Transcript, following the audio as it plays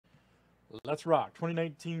Let's rock.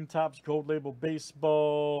 2019 Topps Gold Label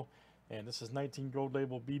Baseball. And this is 19 Gold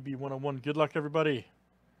Label BB101. Good luck, everybody.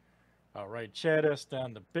 All right, Chad S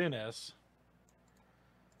down to Ben S.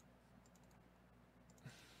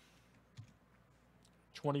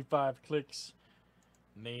 $25 clicks.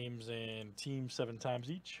 Names and teams 7 times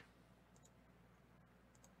each.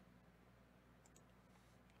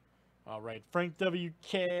 All right, Frank W.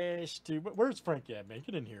 Cash to... Where's Frank at, man?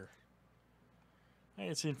 Get in here. I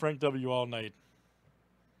ain't seen Frank W. all night.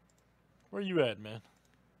 Where you at, man?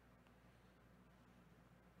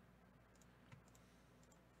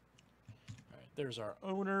 All right, there's our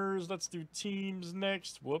owners. Let's do teams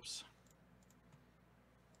next. Whoops.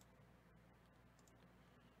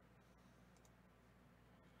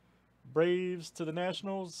 Braves to the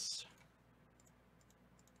Nationals.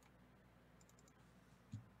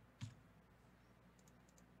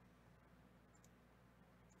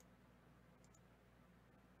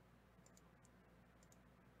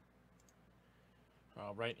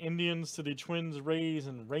 All right, Indians to the Twins, Rays,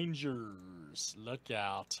 and Rangers. Look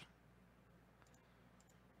out.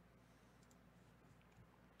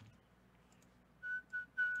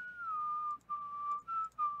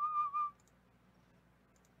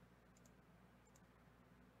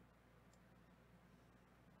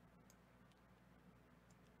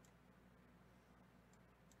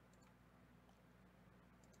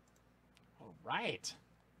 All right.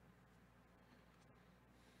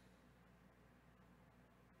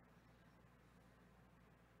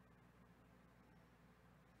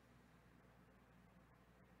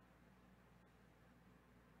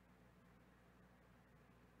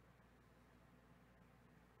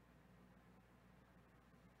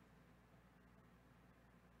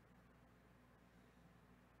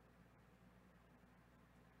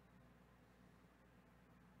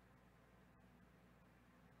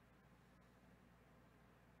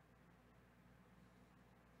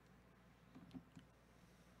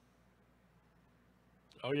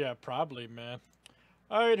 Oh, yeah, probably, man.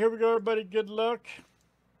 All right, here we go, everybody. Good luck.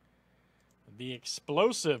 The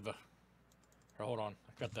explosive. Here, hold on.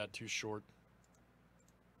 I got that too short.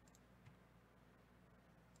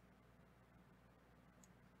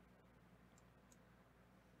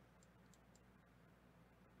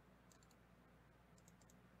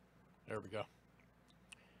 There we go.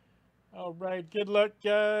 All right, good luck,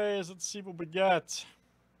 guys. Let's see what we got.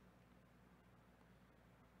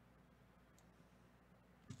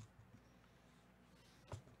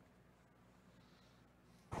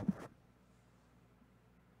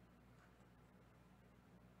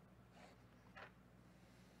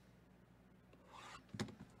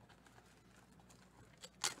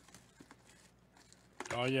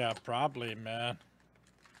 Oh, yeah, probably, man.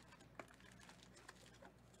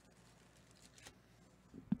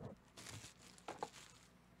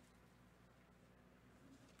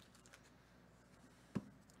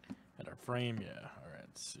 And our frame, yeah. All right,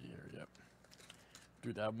 let's see here. Yep.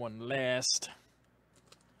 Do that one last.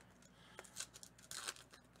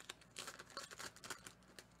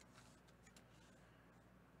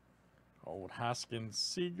 Old Haskins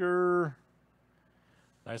Seager.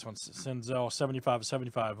 Nice one, Senzel,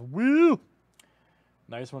 75-75. Woo!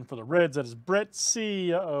 Nice one for the Reds. That is Brett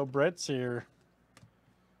C. Uh-oh, Brett's here.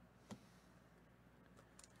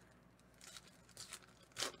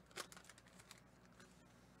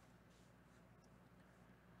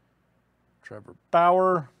 Trevor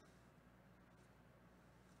Bauer.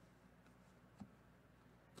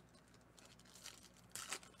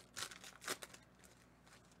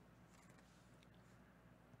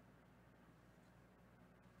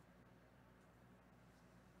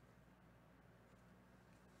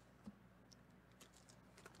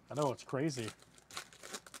 I know, it's crazy.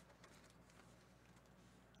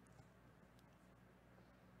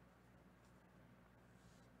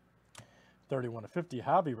 $31.50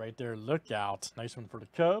 hobby right there. Look out. Nice one for the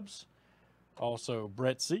Cubs. Also,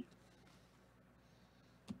 Brett C.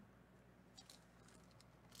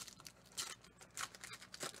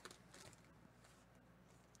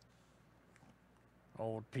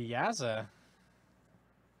 Old Piazza.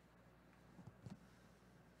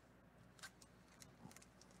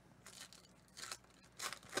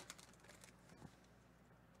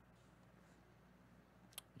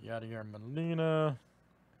 Yadier Molina.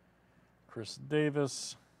 Chris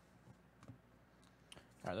Davis.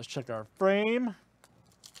 All right, let's check our frame.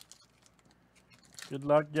 Good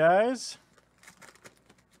luck, guys.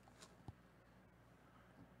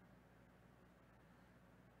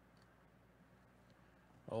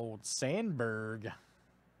 Old Sandberg.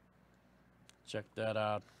 Check that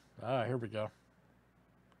out. Ah, here we go.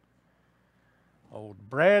 Old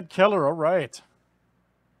Brad Keller, all right.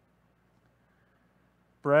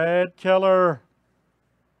 Brad Keller.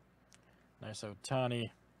 Nice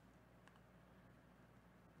Ohtani.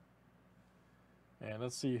 And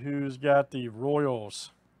let's see who's got the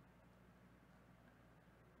Royals.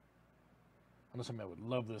 I know somebody would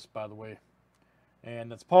love this, by the way.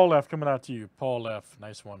 And that's Paul F. coming out to you. Paul F.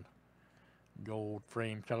 Nice one. Gold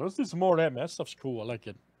frame color. Let's do some more of that, man. That stuff's cool. I like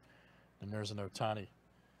it. And there's an Ohtani.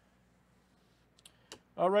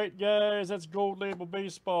 All right, guys. That's Gold Label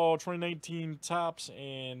Baseball 2019 Topps.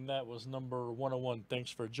 And that was number 101.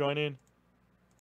 Thanks for joining.